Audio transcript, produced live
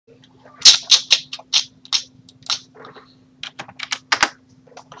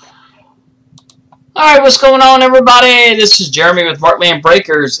Alright, what's going on, everybody? This is Jeremy with Markman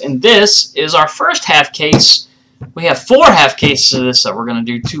Breakers, and this is our first half case. We have 4 half cases of this that we're going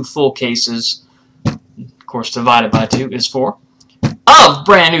to do 2 full cases. Of course, divided by 2 is 4. Of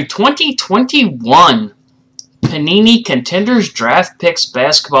brand new 2021 Panini Contenders Draft Picks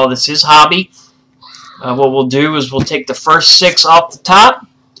Basketball. This is hobby. What we'll do is we'll take the first 6 off the top.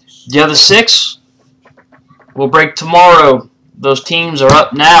 The other 6 we'll break tomorrow. Those teams are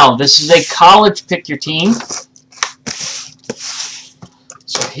up now. This is a college pick your team.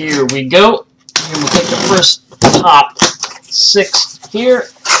 So here we go. And we'll take the first top 6 here.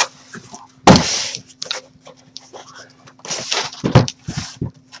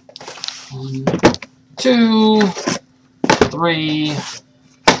 One, 2, 3,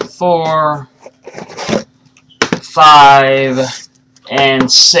 4, 5,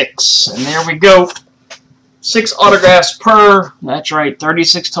 and 6. And there we go. 6 autographs per. That's right,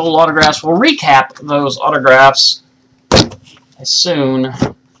 36 total autographs. We'll recap those autographs as soon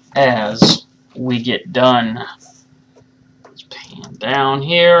as we get done. Let's pan down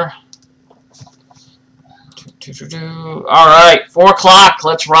here. Alright, 4 o'clock.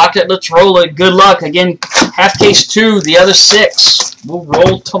 Let's rock it. Let's roll it. Good luck. Again, half case 2. The other 6. We'll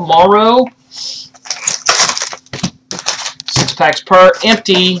roll tomorrow. 6 packs per.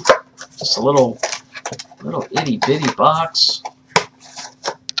 Empty. Just a little itty bitty box.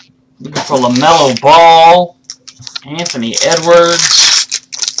 Looking for LaMelo Ball, Anthony Edwards.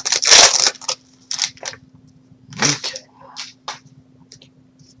 Okay.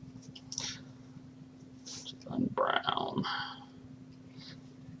 Brown.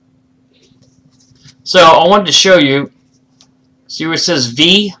 So I wanted to show you. See where it says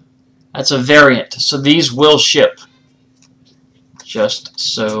V? That's a variant. So these will ship. Just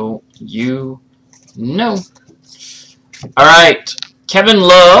so you know. Alright, Kevin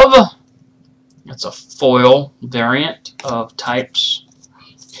Love. That's a foil variant of types.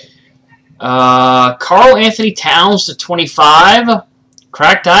 Karl Anthony Towns to 25.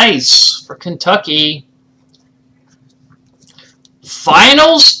 Cracked ice for Kentucky.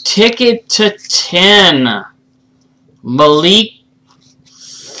 Finals ticket to 10. Malik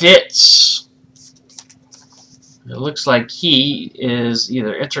Fitz. It looks like he is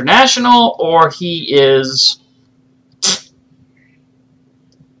either international or he is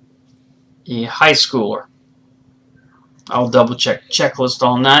a high schooler. I'll double check checklist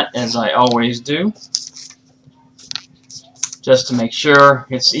on that, as I always do, just to make sure.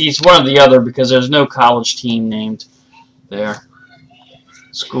 He's one or the other because there's no college team named there.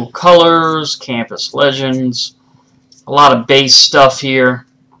 School colors, campus legends, a lot of base stuff here.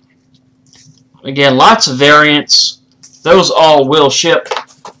 Again, lots of variants. Those all will ship.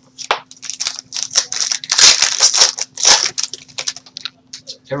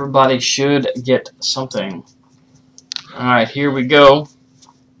 Everybody should get something. Alright, here we go.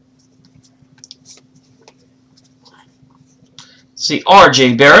 See,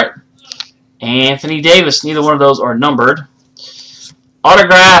 R.J. Barrett, Anthony Davis. Neither one of those are numbered.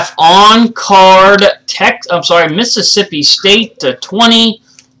 Autograph on card. Mississippi State to 20.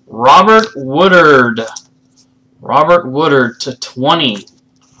 Robert Woodard. Robert Woodard to 20.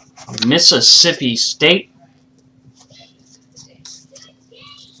 Mississippi State.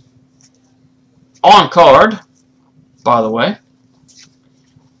 On card, by the way.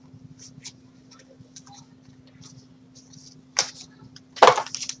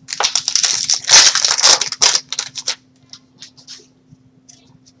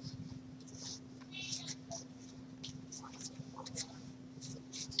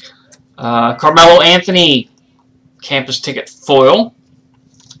 Carmelo Anthony, campus ticket foil.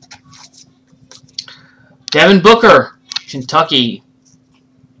 Devin Booker, Kentucky.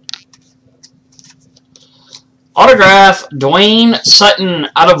 Autograph, Dwayne Sutton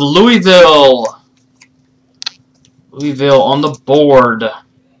out of Louisville. Louisville on the board.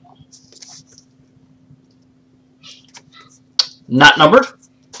 Not numbered.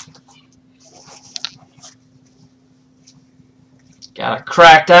 Got a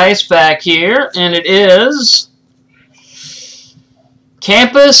cracked ice back here, and it is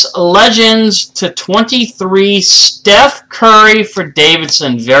Campus Legends to 23, Steph Curry for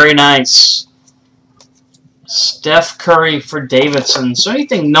Davidson. Very nice. Steph Curry for Davidson. So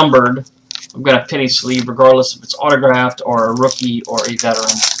anything numbered, I'm going to penny sleeve, regardless if it's autographed or a rookie or a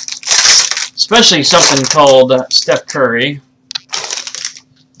veteran. Especially something called Steph Curry.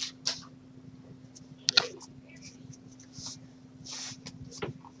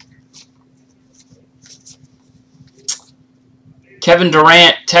 Kevin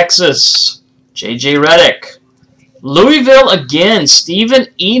Durant, Texas. J.J. Redick. Louisville again. Stephen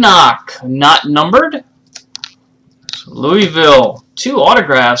Enoch, not numbered. So Louisville, 2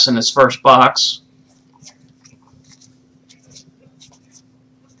 autographs in his first box.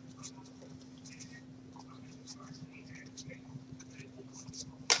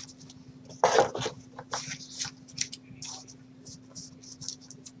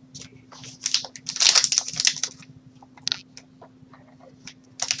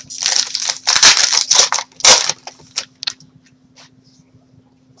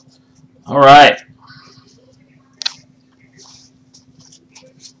 All right.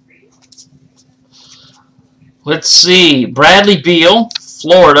 Let's see. Bradley Beal,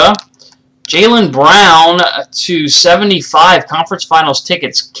 Florida. Jaylen Brown to 75 conference finals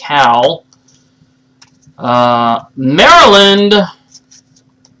tickets, Cal. Maryland,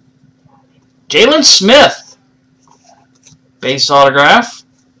 Jalen Smith, base autograph.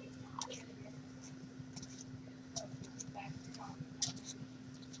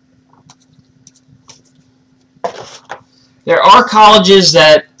 There are colleges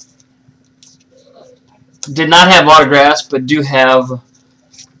that did not have autographs but do have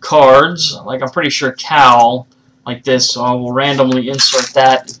cards. Like I'm pretty sure Cal, like this, so I will randomly insert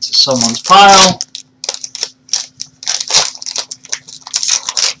that into someone's pile.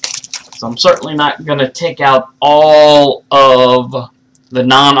 So I'm certainly not going to take out all of the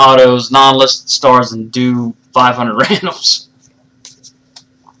non-autos, non-listed stars, and do 500 randoms.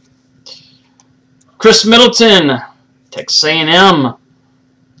 Chris Middleton, Texas A&M.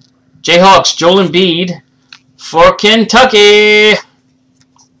 Jayhawks, Joel Embiid. For Kentucky,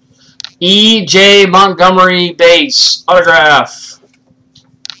 E.J. Montgomery base autograph.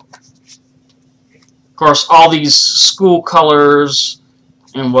 Of course, all these school colors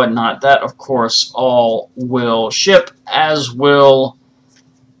and whatnot, that of course all will ship, as will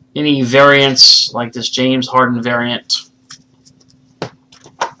any variants like this James Harden variant.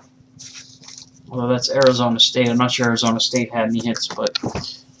 Although that's Arizona State. I'm not sure Arizona State had any hits, but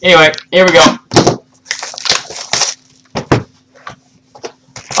anyway, here we go.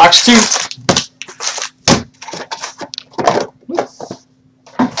 Box 2.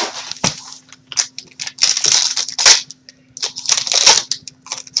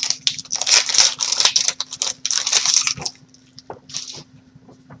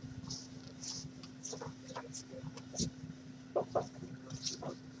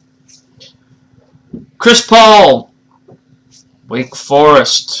 Chris Paul, Wake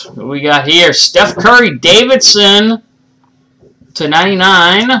Forest. Who we got here? Steph Curry Davidson to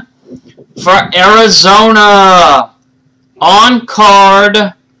 99 for Arizona. On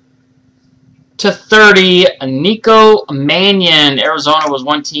card to 30, Nico Mannion. Arizona was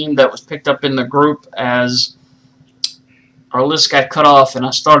one team that was picked up in the group as our list got cut off, and I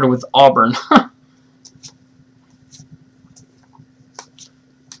started with Auburn.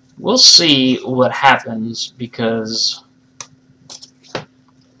 We'll see what happens because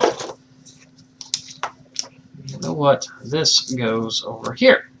you know what? This goes over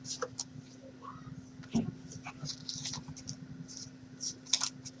here.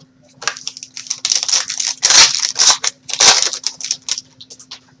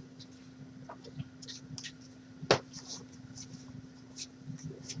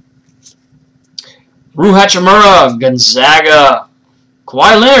 Rui Hachimura, Gonzaga.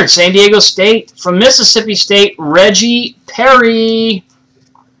 Kawhi Leonard, San Diego State. From Mississippi State, Reggie Perry.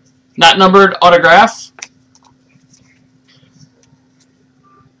 Not numbered autograph.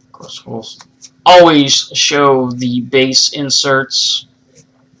 Of course, we'll always show the base inserts.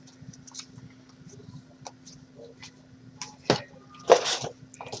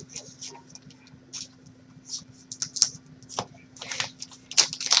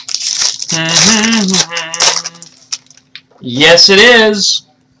 Yes, it is.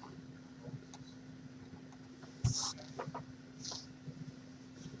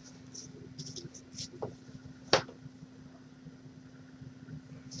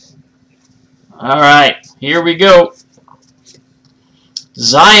 All right, here we go.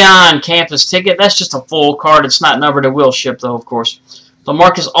 Zion campus ticket. That's just a full card. It's not numbered. It will ship, though, of course.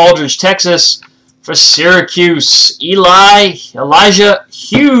 LaMarcus Aldridge, Texas, for Syracuse. Elijah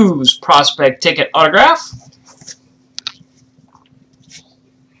Hughes prospect ticket autograph.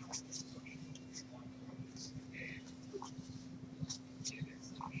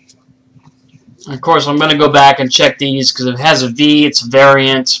 Of course, I'm going to go back and check these because if it has a V, it's a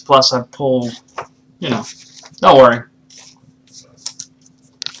variant. Plus, I pulled, you know, don't worry.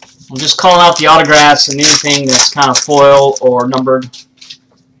 I'm just calling out the autographs and anything that's kind of foil or numbered.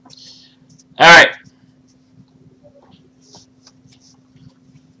 All right.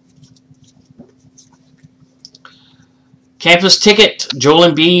 Campus ticket,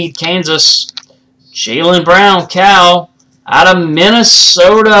 Joel Embiid, Kansas. Jaylen Brown, Cal. Out of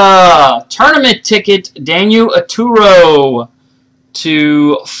Minnesota. Tournament ticket, Daniel Aturo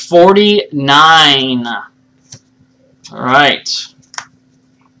to 49. All right.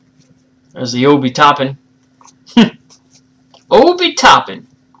 There's the Obi Toppin. Obi Toppin.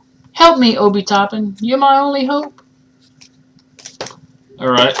 Help me, Obi Toppin. You're my only hope. All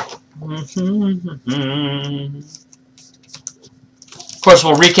right. Of course,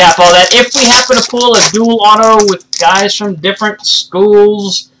 we'll recap all that. If we happen to pull a dual auto with guys from different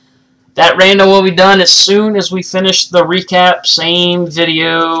schools, that random will be done as soon as we finish the recap. Same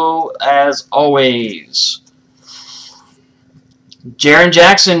video as always. Jaren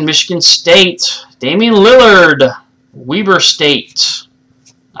Jackson, Michigan State. Damian Lillard, Weber State.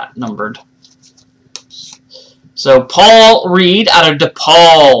 Not numbered. So Paul Reed out of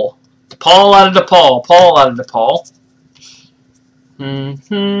DePaul. Paul out of DePaul. Paul out of DePaul.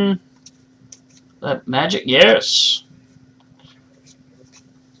 That Magic, yes.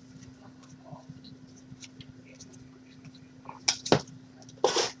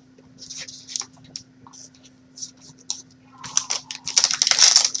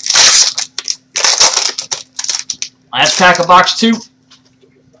 Last pack of box 2.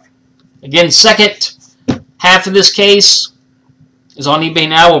 Again, second half of this case is on eBay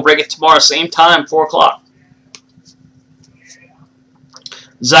now. We'll break it tomorrow, same time, 4 o'clock.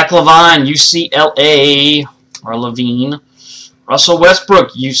 Zach LaVine, UCLA, or Levine. Russell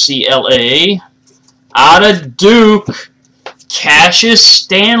Westbrook, UCLA. Out of Duke, Cassius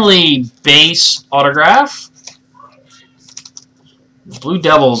Stanley, base autograph. Blue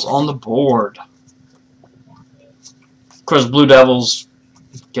Devils on the board. Of course, Blue Devils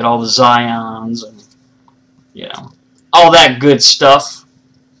get all the Zions and, you know, all that good stuff.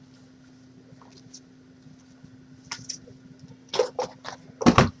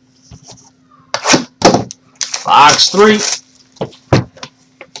 Box 3.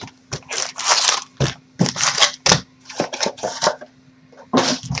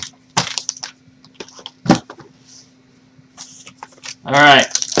 All right.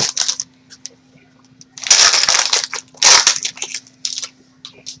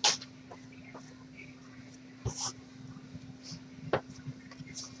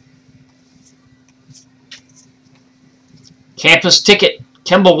 Campus ticket,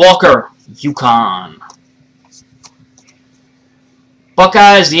 Kemba Walker, UConn.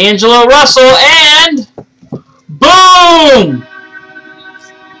 Buckeyes, D'Angelo Russell, and boom!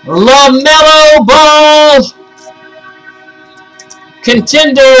 LaMelo Ball.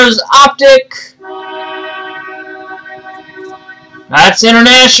 Contenders optic. That's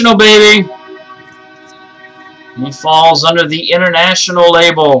international, baby. He falls under the international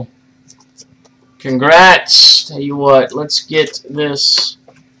label. Congrats. Tell you what, let's get this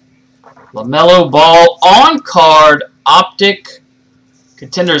LaMelo Ball on card optic.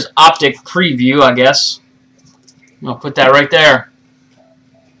 Contenders optic preview, I guess. I'm going to put that right there.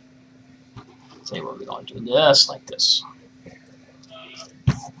 Tell you what, we're going to do this like this.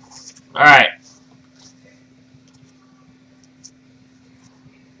 All right.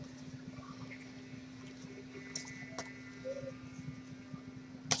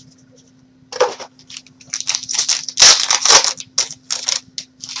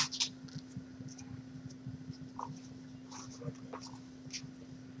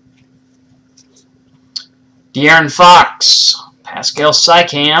 De'Aaron Fox, Pascal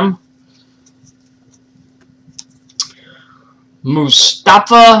Siakam,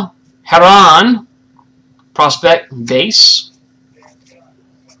 Mustafa Heron, prospect base.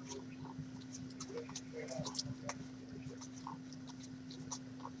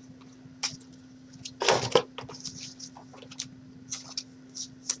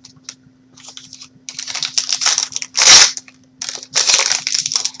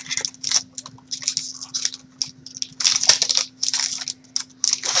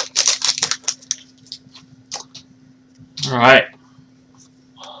 All right.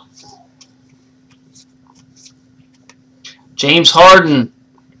 James Harden,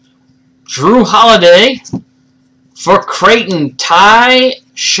 Drew Holiday for Creighton,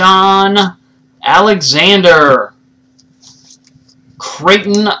 Ty-Shon Alexander,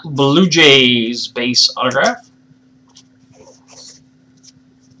 Creighton Blue Jays base autograph.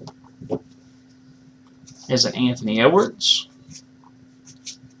 Here's an Anthony Edwards.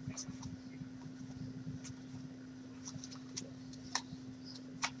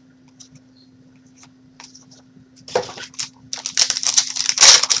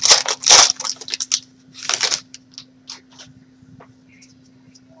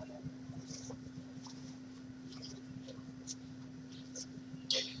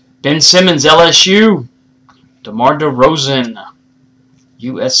 Ben Simmons, LSU. DeMar DeRozan,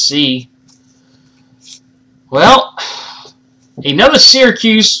 USC. Well, another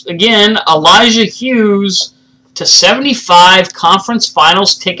Syracuse, again, Elijah Hughes /75 Conference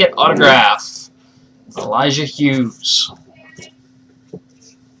Finals ticket autograph. Elijah Hughes.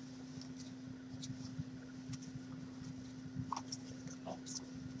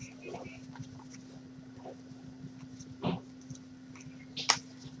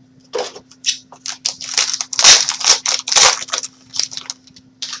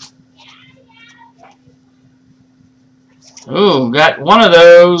 Ooh, got one of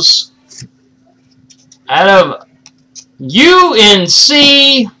those out of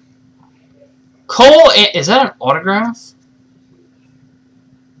UNC. Cole, is that an autograph?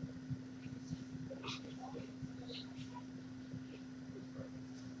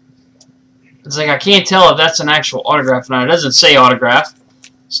 It's like I can't tell if that's an actual autograph or not. It doesn't say autograph.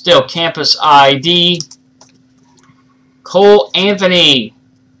 Still campus ID. Cole Anthony.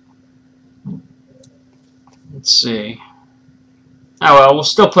 Let's see. Oh well, we'll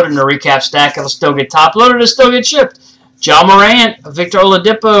still put it in the recap stack. It'll still get top loaded. It'll still get shipped. John Morant, Victor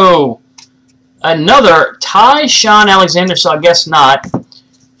Oladipo. Another Ty Sean Alexander, so I guess not,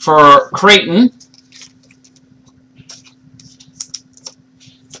 for Creighton.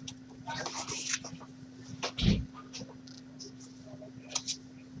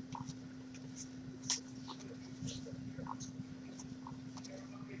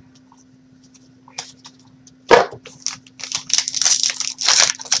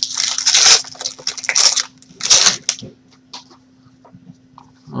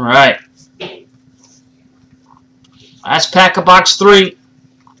 All right. Last pack of box 3.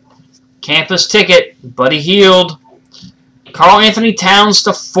 Campus ticket. Buddy Hield. Karl Anthony Towns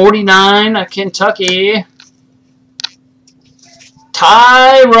 /49 of Kentucky.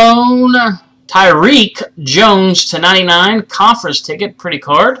 Tyreek Jones /99 conference ticket. Pretty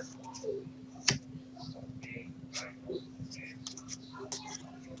card.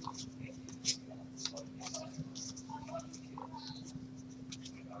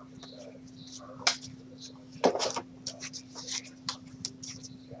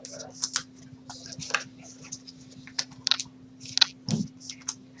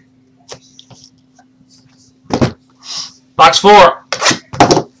 Box 4.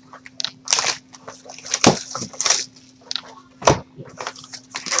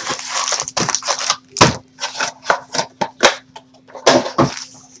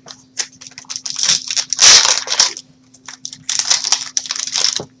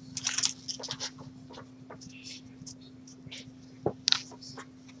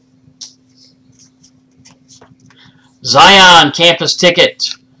 Zion campus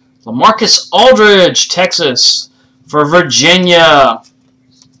ticket. LaMarcus Aldridge, Texas. For Virginia,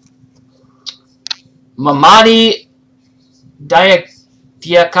 Mamadi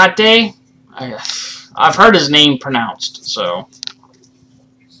Diakate. I've heard his name pronounced, so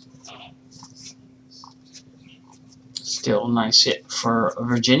still a nice hit for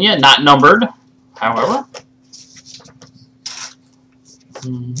Virginia. Not numbered, however.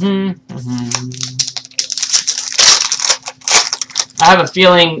 I have a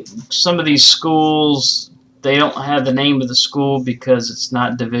feeling some of these schools, they don't have the name of the school because it's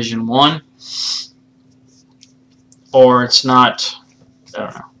not Division I. Or it's not, I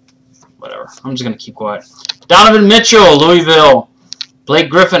don't know. Whatever. I'm just going to keep quiet. Donovan Mitchell, Louisville. Blake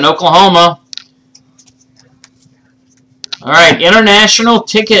Griffin, Oklahoma. Alright, international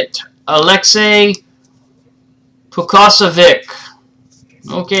ticket. Alexei Pukasovic.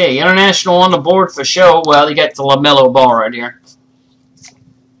 Okay, international on the board for show. Well, you got the LaMelo Ball right here.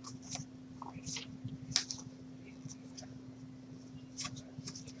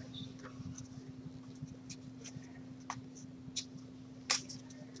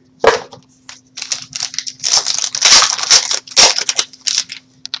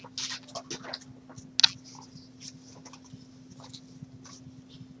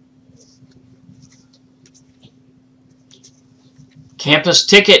 Campus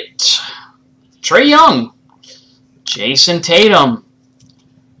ticket. Trae Young. Jason Tatum.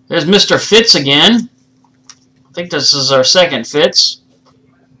 There's Mr. Fitz again. I think this is our second Fitz.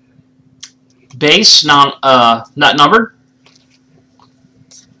 Base, not numbered.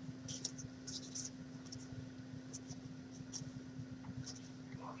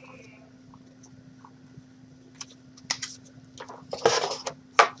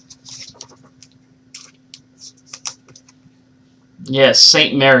 Yes,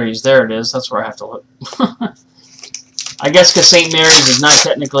 St. Mary's. There it is. That's where I have to look. I guess because St. Mary's is not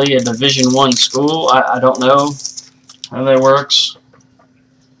technically a Division I school. I don't know how that works.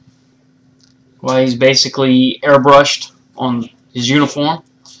 Well, he's basically airbrushed on his uniform.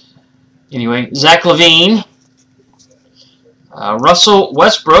 Anyway, Zach LaVine, Russell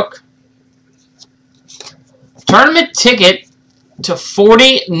Westbrook, tournament ticket to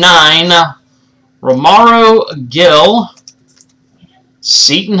 49, Romaro Gill,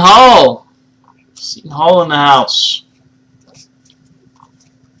 Seton Hall. Seton Hall in the house. I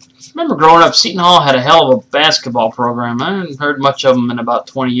remember growing up, Seton Hall had a hell of a basketball program. I haven't heard much of them in about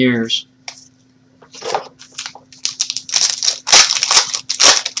 20 years.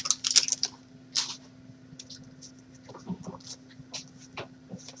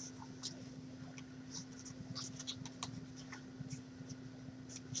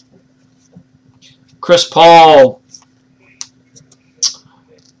 Chris Paul,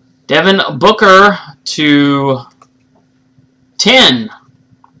 Devin Booker to 10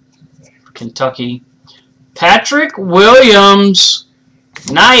 for Kentucky. Patrick Williams,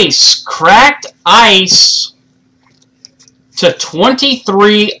 nice, cracked ice to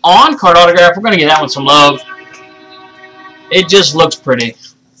 23 on-card autograph. We're going to give that one some love. It just looks pretty.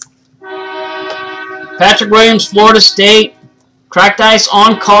 Patrick Williams, Florida State. Cracked ice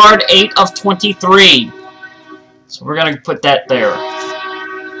on card, 8 of 23. So we're going to put that there.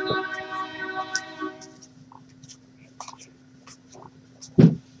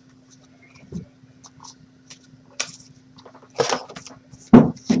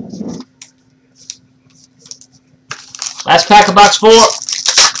 Last pack of box 4.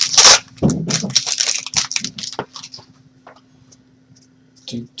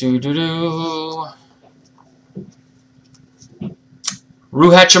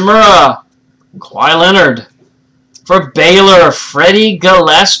 Rui Hachimura, Kawhi Leonard. For Baylor, Freddie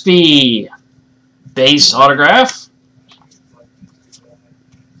Gillespie. Base autograph.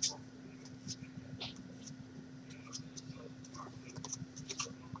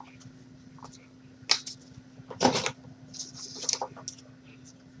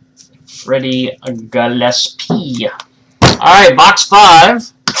 Freddie Gillespie. Alright, box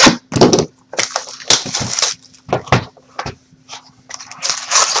 5.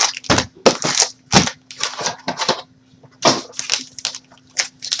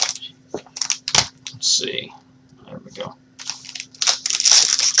 See. There we go.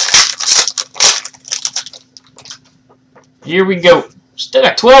 Here we go. Still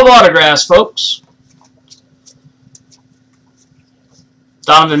got 12 autographs, folks.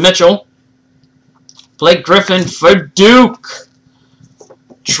 Donovan Mitchell. Blake Griffin for Duke.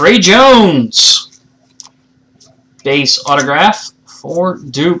 Trey Jones. Base autograph for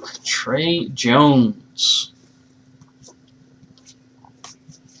Duke. Trey Jones.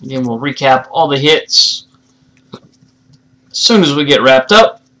 Again, we'll recap all the hits as soon as we get wrapped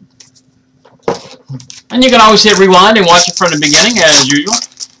up. And you can always hit rewind and watch it from the beginning as usual.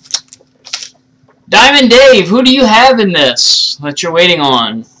 Diamond Dave, who do you have in this that you're waiting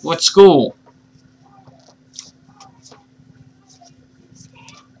on? What school?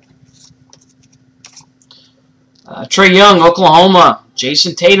 Trae Young, Oklahoma.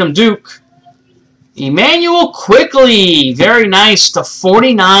 Jason Tatum, Duke. Emmanuel Quickly, very nice, to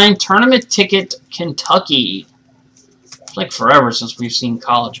 49, tournament ticket, Kentucky. It's like forever since we've seen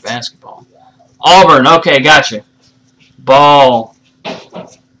college basketball. Auburn, okay, gotcha. Ball.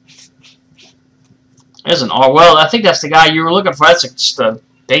 There's an well, I think that's the guy you were looking for. That's just a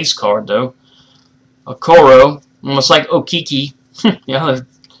base card, though. Okoro, almost like Okiki. Yeah, the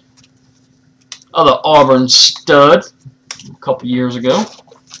other Auburn stud a couple years ago.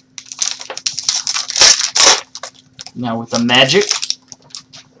 Now with the Magic,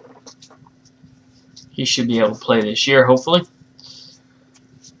 he should be able to play this year, hopefully.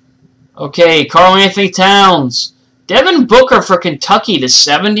 Okay, Karl Anthony Towns. Devin Booker for Kentucky to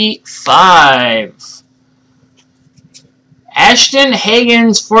 75. Ashton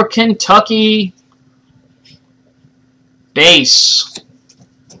Higgins for Kentucky. Base.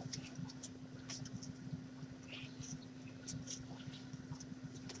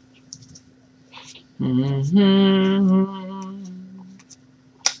 I'm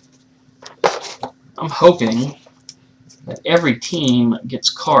hoping that every team gets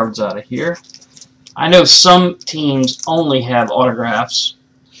cards out of here. I know some teams only have autographs,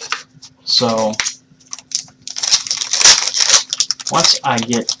 so once I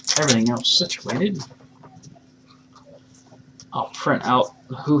get everything else situated, I'll print out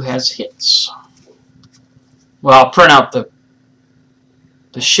who has hits. Well, I'll print out the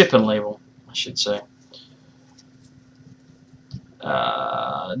shipping label, I should say.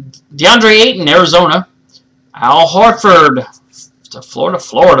 DeAndre Ayton, Arizona. Al Horford to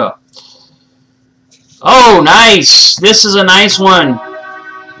Florida. Oh, nice. This is a nice one.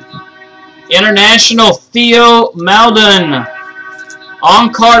 In International Theo Malden.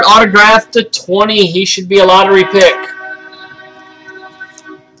 On-card autograph to 20. He should be a lottery pick.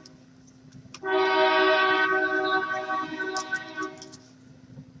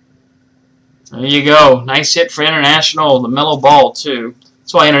 There you go. Nice hit for International. The mellow ball, too.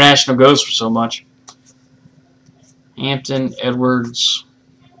 That's why International goes for so much. Hampton, Edwards.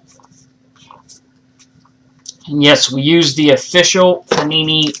 And yes, we use the official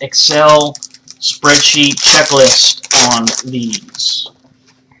Panini Excel spreadsheet checklist on these.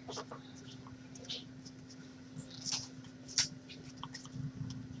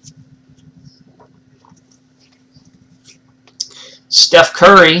 Steph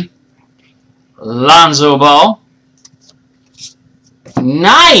Curry, Lonzo Ball.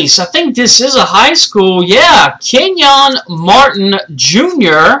 Nice. I think this is a high school. Yeah, Kenyon Martin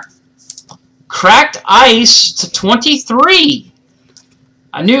Jr. Cracked ice to 23.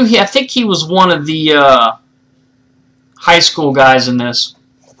 I think he was one of the high school guys in this,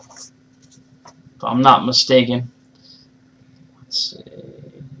 if I'm not mistaken. Let's see.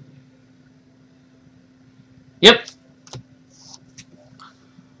 Yep.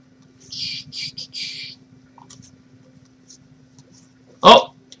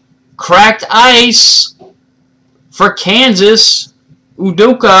 Oh, cracked ice for Kansas.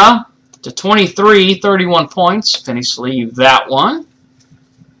 Udoka to 23, 31 points. Penny sleeve that one.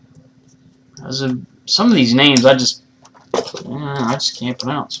 Some of these names I just can't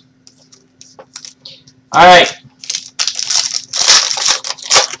pronounce. All right.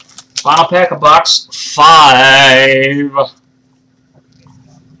 Final pack of box 5.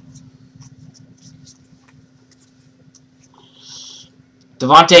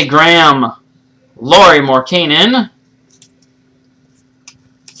 Devontae Graham, Lauri Markkanen.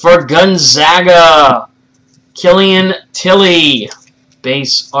 For Gonzaga, Killian Tilly,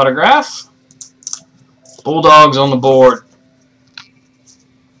 base autograph. Bulldogs on the board.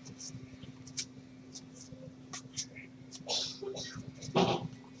 All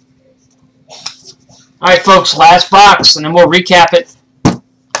right, folks, last box, and then we'll recap it.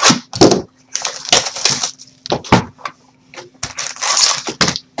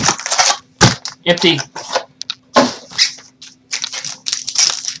 Empty.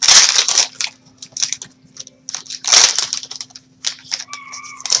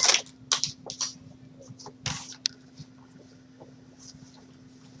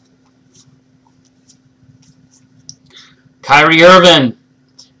 Kyrie Irving,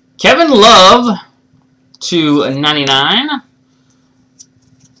 Kevin Love to 99.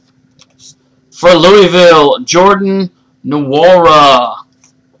 For Louisville, Jordan Nwora,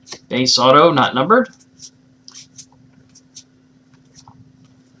 base auto, not numbered.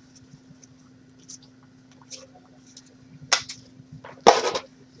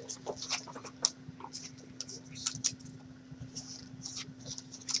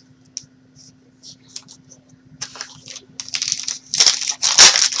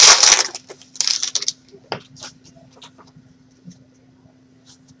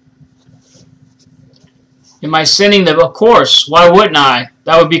 Am I sending them? Of course. Why wouldn't I?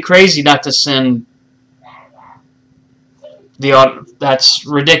 That would be crazy not to send the auto. That's a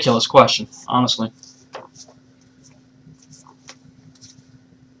ridiculous question, honestly.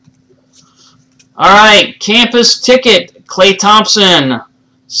 All right, campus ticket. Klay Thompson,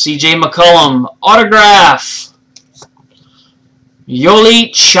 C.J. McCollum, autograph.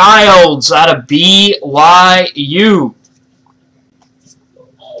 Yoli Childs out of BYU.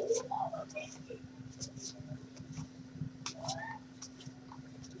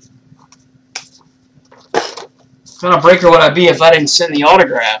 What kind of breaker would I be if I didn't send the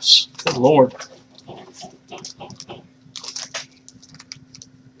autographs? Good Lord.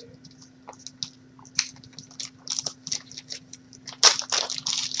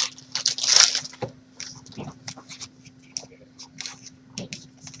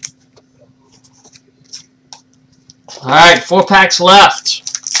 All right, 4 packs left.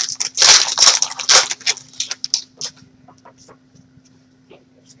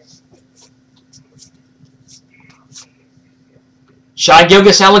 Shai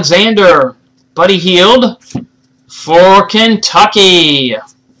Gilgeous-Alexander, Buddy Hield for Kentucky.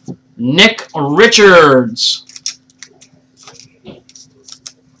 Nick Richards.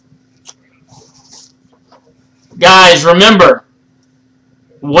 Guys, remember,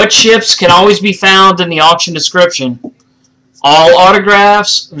 what chips can always be found in the auction description. All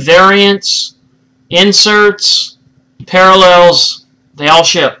autographs, variants, inserts, parallels, they all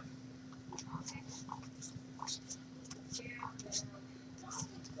ship.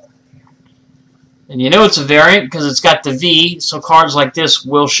 And you know it's a variant because it's got the V, so cards like this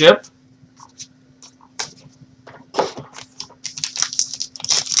will ship.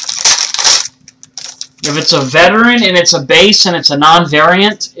 If it's a veteran and it's a base and it's a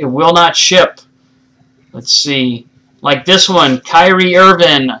non-variant, it will not ship. Let's see. Like this one, Kyrie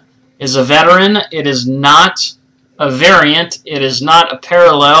Irving is a veteran. It is not a variant. It is not a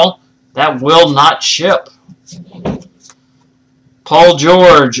parallel. That will not ship. Paul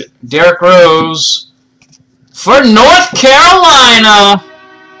George, Derrick Rose for North Carolina.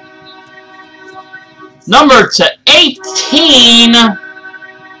 Number to 18,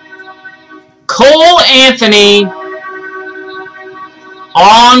 Cole Anthony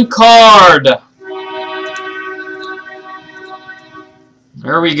on card.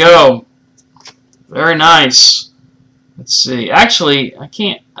 There we go. Very nice. Let's see. Actually, I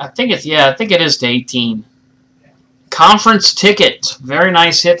can't. I think it's, yeah, I think it is to 18. Conference ticket. Very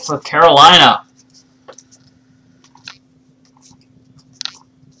nice hit for Carolina.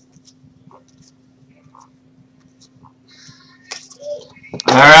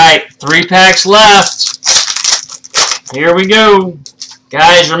 All right, 3 packs left. Here we go.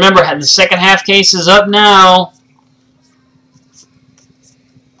 Guys, remember, the second half case is up now.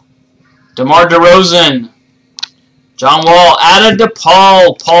 DeMar DeRozan. John Wall out of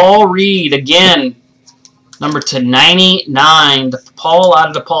DePaul. Paul Reed again. Number to 99. DePaul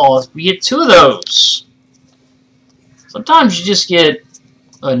out of DePaul. We get 2 of those. Sometimes you just get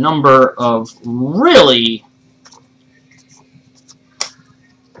a number of really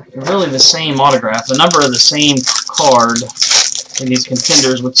the same autograph. A number of the same card in these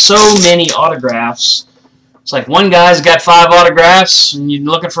contenders with so many autographs. It's like one guy's got 5 autographs and you're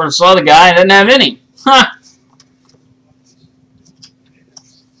looking for this other guy and doesn't have any. Huh.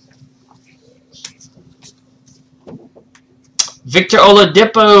 Victor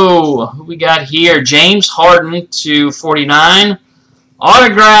Oladipo, who we got here? James Harden to 49.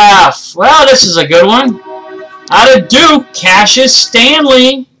 Autograph. Well, this is a good one. Out of Duke, Cassius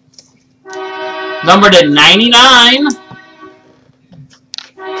Stanley. Number to 99.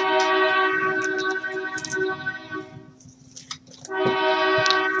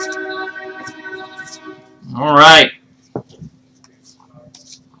 All right.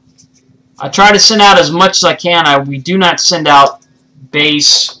 I try to send out as much as I can. We do not send out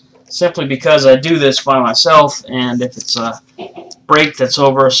base simply because I do this by myself, and if it's a break that's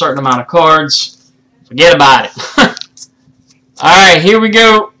over a certain amount of cards, forget about it. All right, here we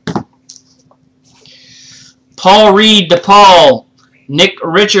go. Paul Reed, DePaul. Nick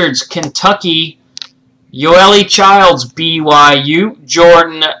Richards, Kentucky. Yoeli Childs, BYU.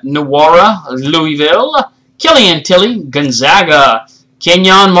 Jordan Nwora, Louisville. Killian Tilly, Gonzaga.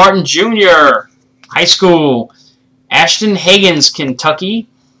 Kenyon Martin Jr., high school. Ashton Higgins, Kentucky.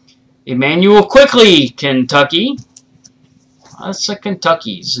 Emmanuel Quickly, Kentucky. Lots of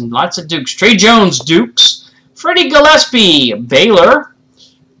Kentuckys and lots of Dukes. Trey Jones, Dukes. Freddie Gillespie, Baylor.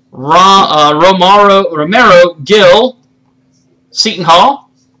 Romero Gill, Seton Hall.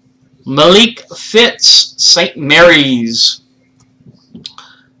 Malik Fitz, St. Mary's.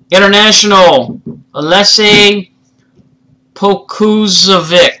 International, Alexei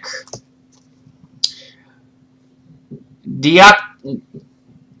Pokuzovic.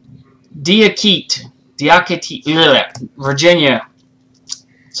 Diakite, Virginia.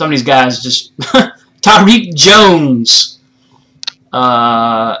 Some of these guys just... Tariq Jones.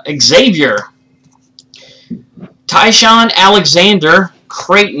 Xavier. Tyshawn Alexander,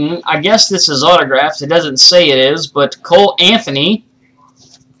 Creighton. I guess this is autographed. It doesn't say it is, but Cole Anthony,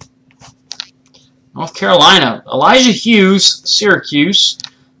 North Carolina. Elijah Hughes, Syracuse.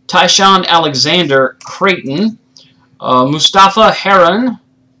 Tyshawn Alexander, Creighton. Mustafa Heron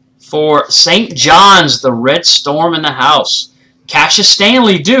for St. John's, the Red Storm in the house. Cassius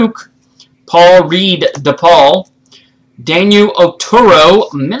Stanley, Duke. Paul Reed, DePaul. Daniel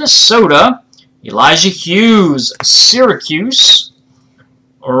Oturu, Minnesota. Elijah Hughes, Syracuse.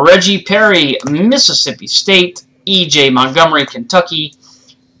 Reggie Perry, Mississippi State. E.J. Montgomery, Kentucky.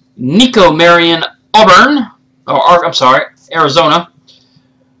 Nico Marion, Arizona.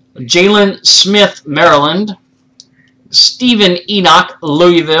 Jalen Smith, Maryland. Stephen Enoch,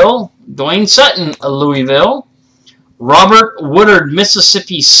 Louisville. Dwayne Sutton, Louisville. Robert Woodard,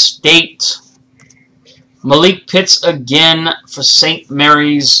 Mississippi State. Malik Pitts again for St.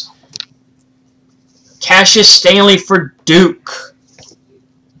 Mary's. Cassius Stanley for Duke.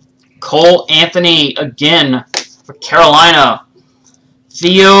 Cole Anthony again for Carolina.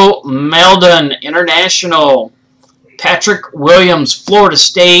 Theo Meldon, International. Patrick Williams, Florida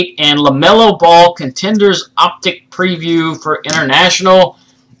State. And LaMelo Ball, Contenders Optic Preview for International.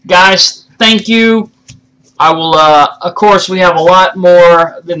 Guys, thank you. I will, of course, we have a lot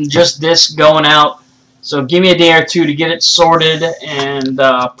more than just this going out. So give me a day or two to get it sorted and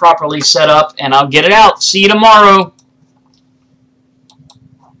properly set up, and I'll get it out. See you tomorrow.